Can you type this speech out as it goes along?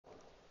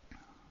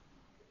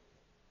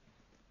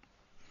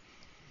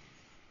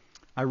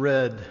I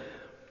read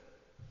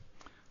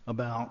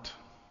about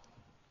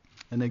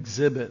an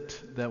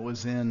exhibit that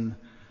was in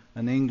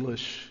an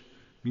English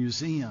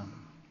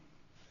museum.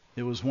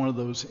 It was one of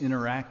those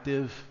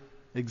interactive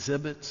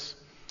exhibits.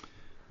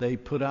 They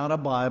put out a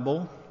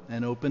Bible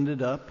and opened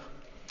it up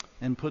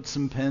and put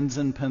some pens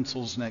and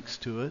pencils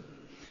next to it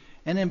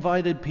and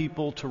invited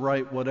people to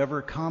write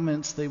whatever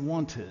comments they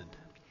wanted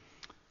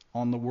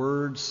on the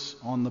words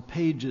on the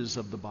pages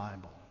of the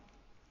Bible.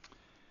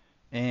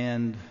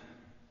 And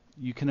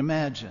you can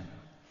imagine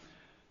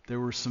there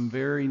were some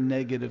very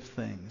negative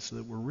things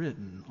that were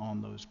written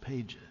on those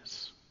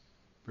pages.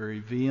 Very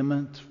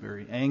vehement,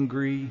 very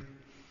angry,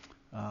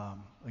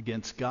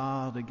 against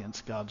God,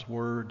 against God's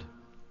Word.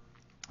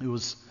 It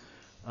was,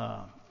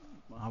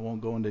 I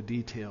won't go into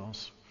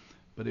details,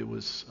 but it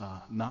was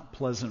not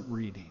pleasant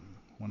reading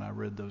when I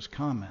read those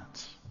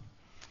comments.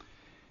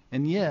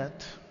 And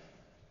yet,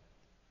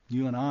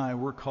 you and I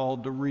were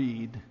called to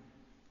read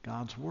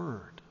God's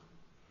Word.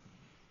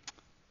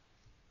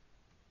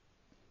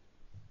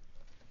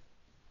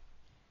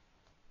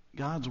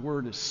 God's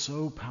Word is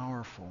so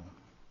powerful.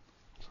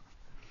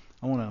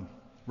 I want to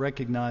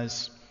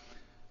recognize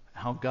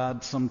how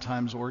God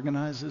sometimes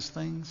organizes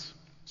things.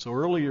 So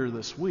earlier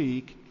this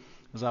week,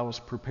 as I was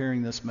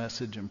preparing this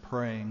message and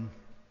praying,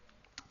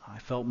 I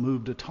felt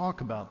moved to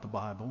talk about the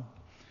Bible.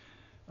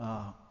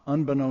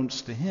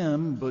 Unbeknownst to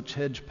him, Butch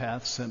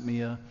Hedgepath sent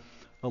me a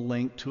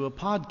link to a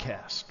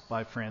podcast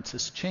by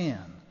Francis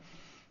Chan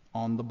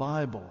on the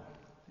Bible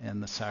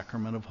and the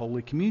Sacrament of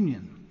Holy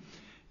Communion.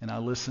 And I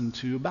listened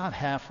to about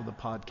half of the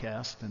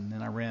podcast, and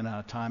then I ran out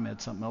of time,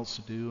 had something else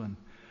to do.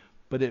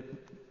 But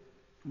it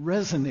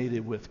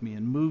resonated with me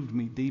and moved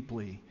me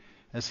deeply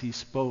as he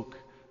spoke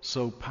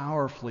so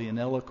powerfully and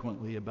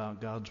eloquently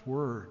about God's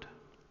Word.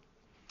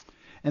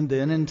 And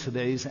then in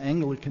today's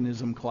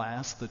Anglicanism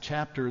class, the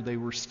chapter they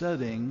were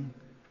studying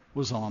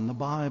was on the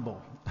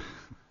Bible.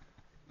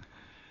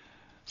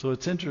 So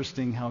it's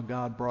interesting how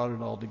God brought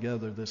it all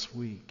together this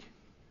week.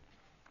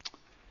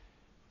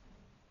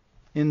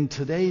 In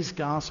today's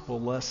gospel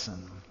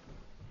lesson,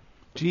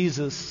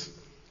 Jesus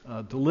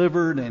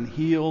delivered and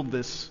healed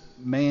this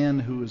man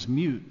who was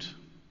mute.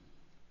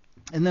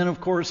 And then, of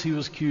course, he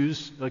was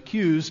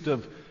accused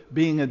of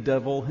being a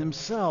devil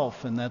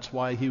himself, and that's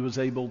why he was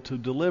able to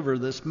deliver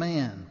this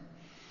man.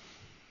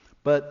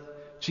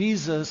 But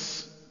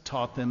Jesus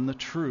taught them the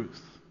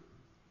truth.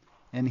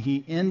 And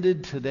he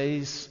ended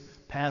today's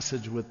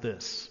passage with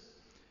this: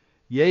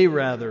 "Yea,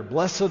 rather,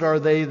 blessed are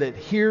they that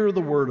hear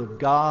the word of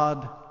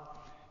God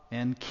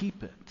and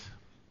keep it."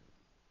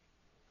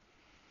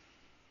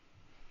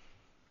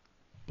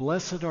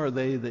 Blessed are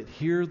they that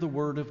hear the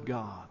word of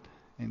God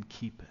and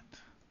keep it.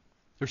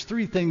 There's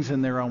three things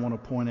in there I want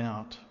to point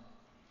out.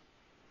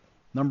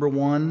 Number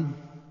one,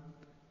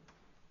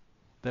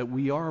 that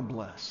we are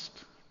blessed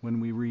when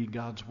we read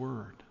God's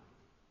Word.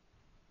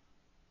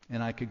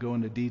 And I could go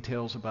into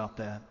details about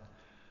that.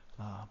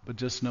 But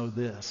just know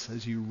this: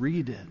 as you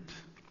read it,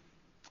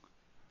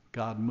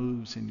 God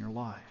moves in your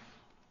life,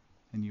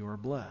 and you are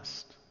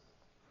blessed.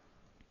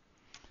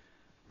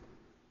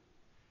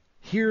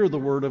 Hear the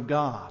Word of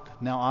God.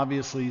 Now,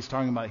 obviously, he's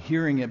talking about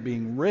hearing it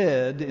being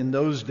read. In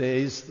those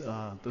days,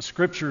 the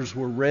Scriptures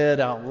were read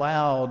out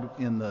loud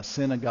in the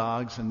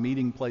synagogues and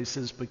meeting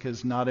places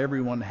because not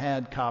everyone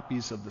had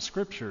copies of the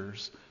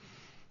Scriptures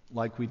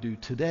like we do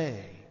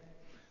today.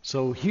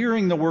 So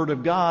hearing the Word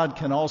of God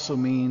can also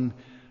mean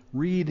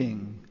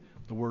reading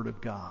the Word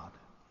of God.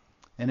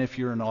 And if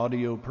you're an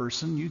audio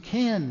person, you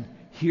can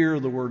hear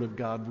the Word of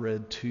God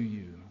read to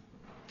you.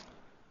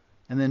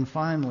 And then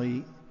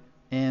finally,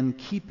 and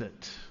keep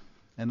it.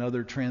 And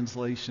other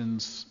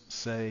translations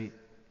say,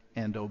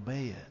 and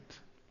obey it.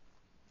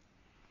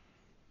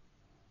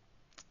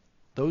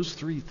 Those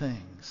three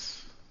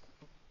things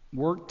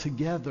work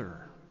together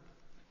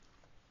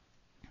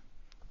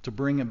to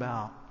bring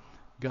about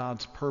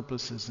God's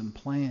purposes and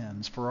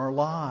plans for our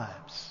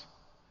lives.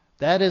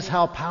 That is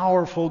how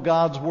powerful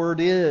God's Word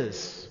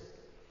is.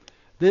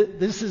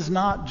 This is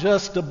not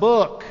just a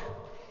book.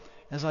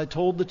 As I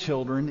told the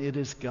children, it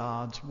is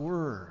God's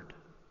Word.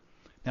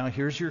 Now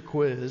here's your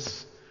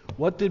quiz.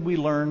 What did we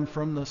learn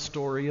from the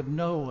story of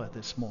Noah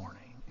this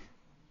morning?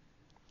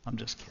 I'm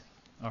just kidding.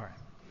 All right.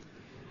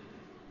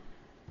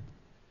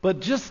 But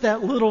just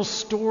that little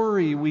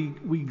story, we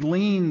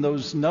glean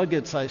those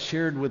nuggets I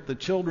shared with the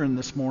children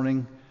this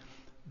morning.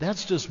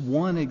 That's just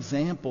one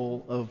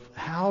example of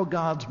how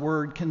God's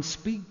Word can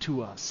speak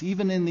to us,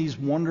 even in these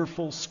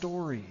wonderful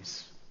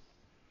stories.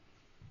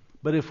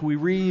 But if we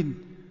read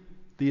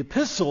the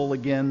epistle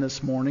again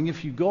this morning,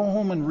 if you go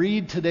home and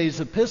read today's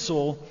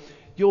epistle,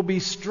 you'll be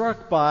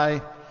struck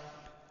by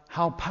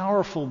how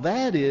powerful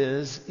that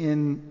is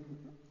in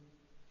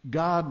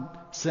God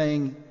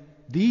saying,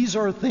 these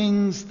are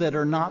things that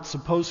are not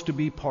supposed to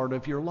be part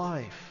of your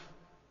life.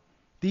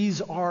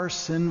 These are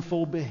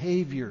sinful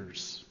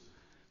behaviors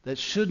that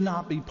should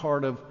not be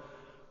part of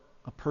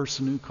a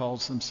person who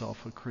calls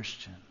himself a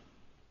Christian.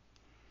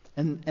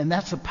 And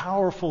that's a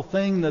powerful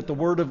thing that the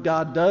Word of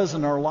God does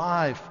in our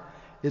life.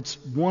 It's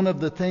one of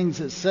the things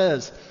it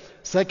says.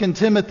 2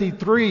 Timothy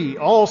 3,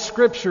 all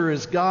Scripture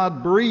is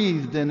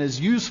God-breathed and is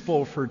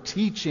useful for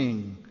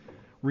teaching,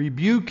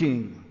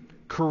 rebuking,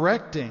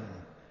 correcting,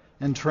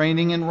 and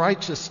training in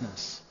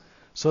righteousness,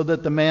 so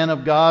that the man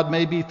of God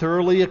may be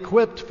thoroughly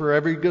equipped for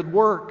every good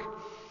work.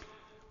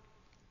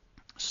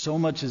 So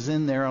much is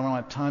in there, I don't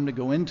have time to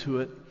go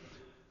into it,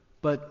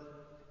 but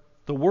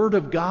the Word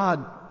of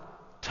God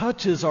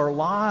touches our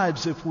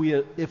lives if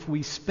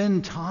we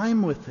spend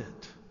time with it.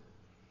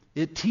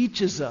 It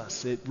teaches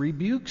us, it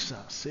rebukes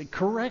us, it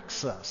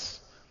corrects us,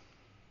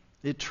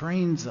 it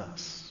trains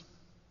us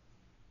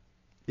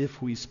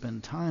if we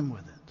spend time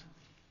with it.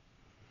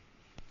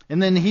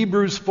 And then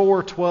Hebrews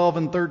 4:12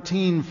 and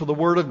 13, for the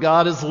Word of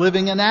God is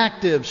living and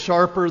active,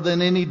 sharper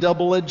than any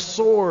double-edged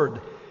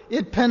sword.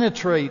 It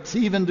penetrates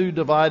even to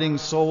dividing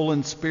soul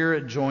and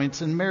spirit,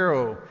 joints and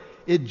marrow.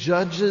 It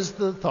judges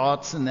the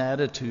thoughts and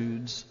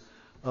attitudes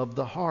of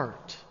the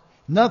heart.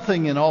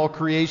 Nothing in all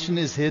creation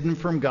is hidden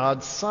from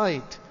God's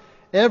sight.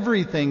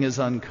 Everything is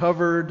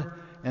uncovered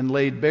and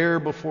laid bare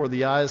before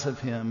the eyes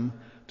of Him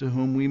to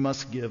whom we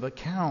must give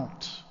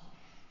account.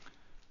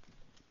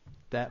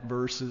 That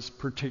verse is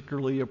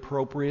particularly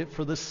appropriate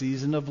for the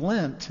season of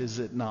Lent, is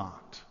it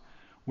not?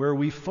 Where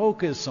we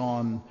focus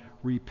on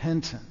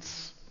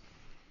repentance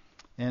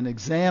and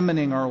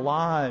examining our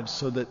lives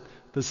so that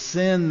the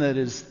sin that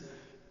is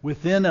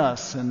within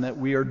us and that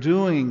we are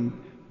doing,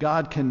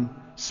 God can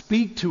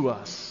speak to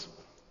us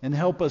and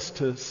help us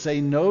to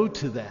say no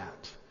to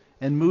that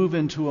and move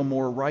into a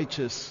more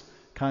righteous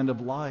kind of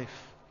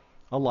life,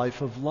 a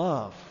life of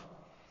love,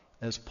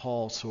 as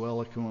Paul so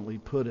eloquently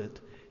put it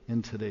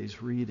in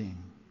today's reading.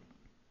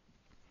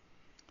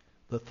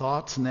 The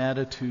thoughts and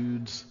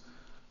attitudes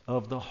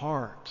of the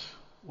heart.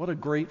 What a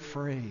great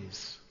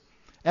phrase.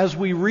 As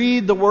we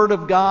read the Word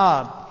of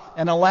God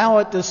and allow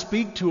it to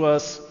speak to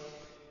us,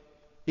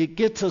 it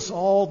gets us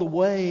all the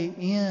way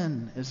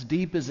in, as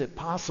deep as it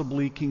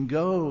possibly can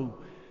go,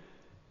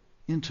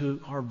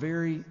 into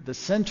the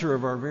center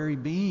of our very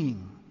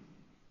being.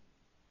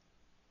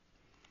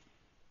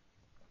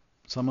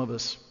 Some of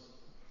us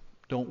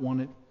don't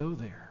want it to go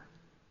there.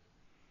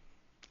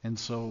 And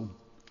so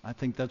I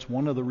think that's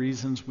one of the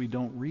reasons we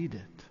don't read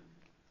it.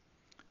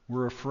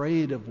 We're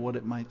afraid of what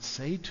it might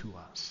say to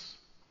us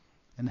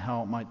and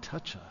how it might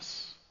touch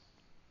us.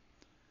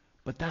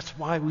 But that's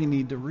why we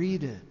need to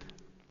read it.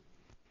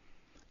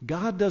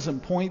 God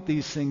doesn't point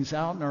these things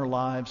out in our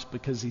lives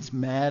because He's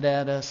mad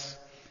at us.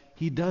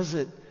 He does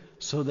it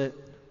so that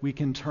we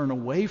can turn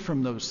away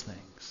from those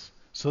things,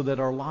 so that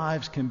our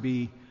lives can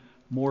be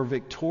more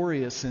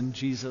victorious in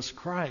Jesus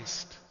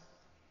Christ,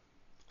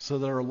 so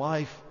that our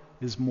life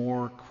is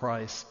more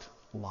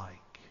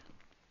Christ-like.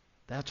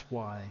 That's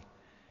why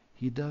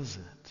He does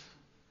it.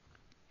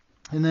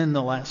 And then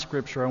the last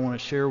scripture I want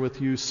to share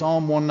with you,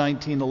 Psalm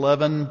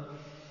 119:11.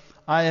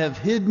 I have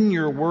hidden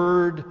your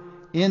word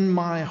in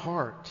my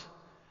heart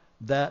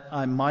that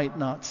I might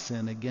not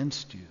sin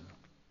against you.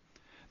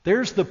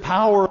 There's the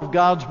power of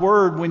God's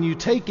word. When you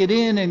take it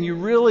in and you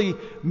really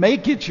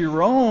make it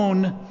your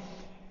own,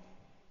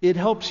 it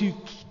helps you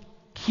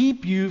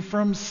keep you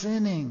from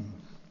sinning.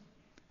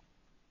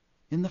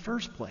 In the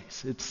first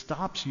place, it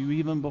stops you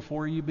even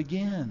before you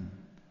begin,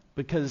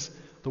 because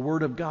the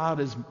Word of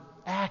God is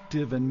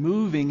active and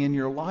moving in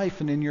your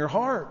life and in your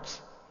heart.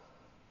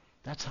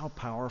 That's how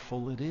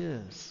powerful it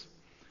is.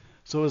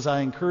 So as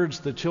I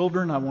encourage the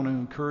children, I want to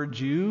encourage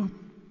you.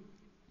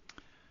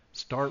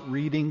 Start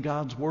reading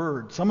God's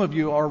Word. Some of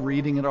you are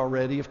reading it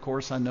already, of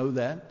course, I know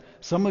that.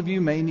 Some of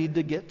you may need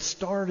to get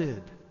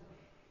started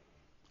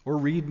or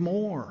read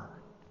more.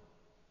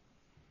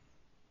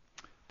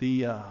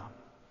 The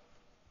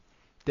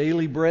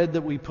daily bread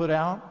that we put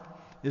out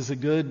is a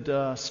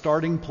good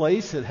starting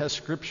place. It has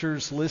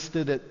scriptures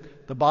listed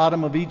at the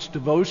bottom of each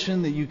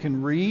devotion that you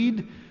can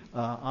read.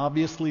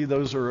 Obviously,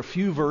 those are a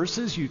few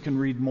verses. You can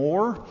read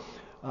more.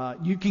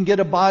 You can get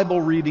a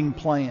Bible reading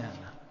plan.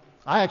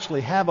 I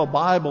actually have a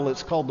Bible.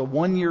 It's called the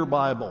 1-Year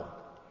Bible.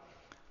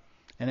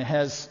 And it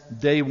has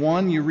day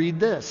 1, you read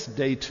this.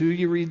 Day 2,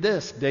 you read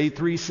this. Day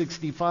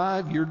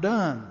 365, you're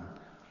done.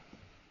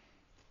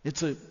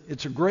 It's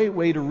a great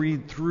way to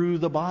read through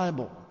the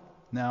Bible.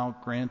 Now,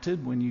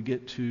 granted, when you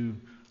get to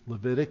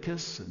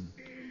Leviticus and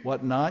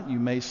whatnot, you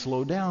may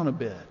slow down a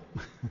bit.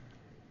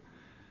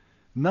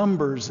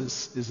 Numbers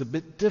is a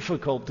bit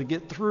difficult to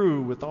get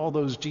through with all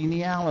those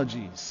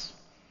genealogies.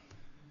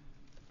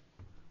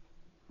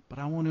 But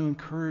I want to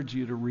encourage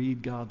you to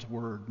read God's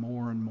Word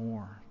more and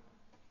more.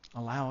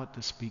 Allow it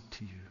to speak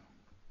to you.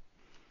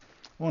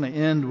 I want to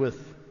end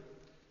with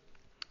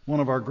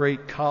one of our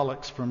great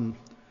collects from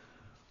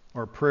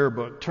our prayer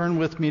book. Turn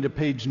with me to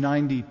page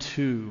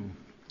 92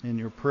 in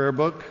your prayer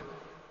book.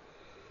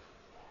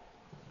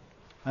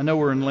 I know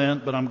we're in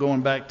Lent, but I'm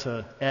going back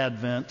to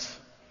Advent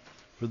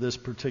for this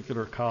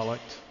particular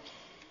collect.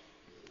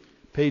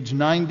 Page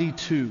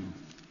 92.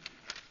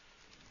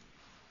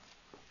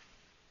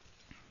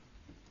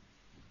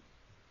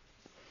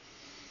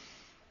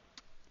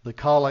 The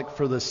collect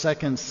for the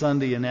second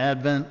Sunday in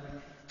Advent.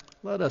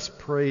 Let us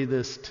pray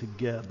this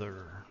together.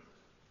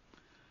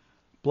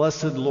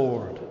 Blessed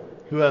Lord,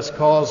 who hast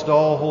caused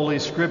all holy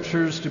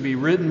scriptures to be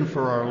written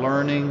for our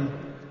learning,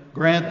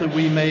 grant that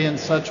we may in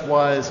such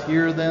wise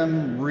hear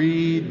them,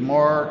 read,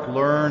 mark,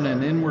 learn,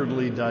 and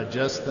inwardly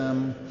digest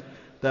them,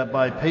 that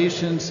by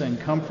patience and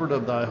comfort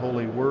of thy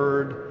holy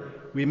word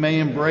we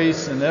may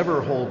embrace and ever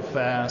hold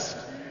fast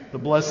the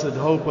blessed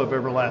hope of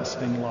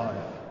everlasting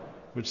life,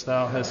 which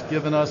thou hast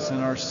given us in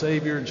our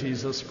Savior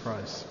Jesus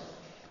Christ.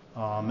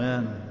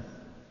 Amen.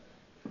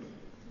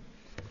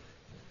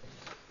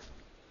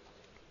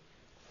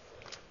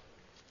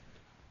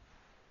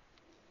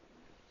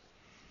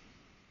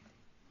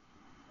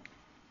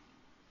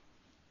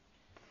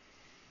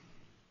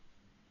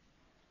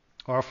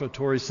 Our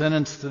offertory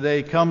sentence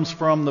today comes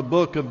from the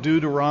book of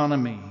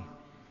Deuteronomy.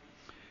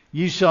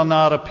 Ye shall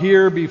not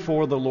appear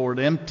before the Lord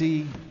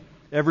empty.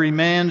 Every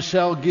man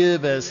shall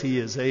give as he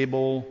is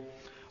able,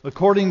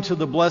 according to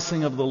the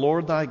blessing of the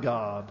Lord thy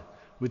God,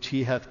 which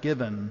he hath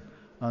given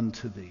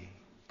unto thee.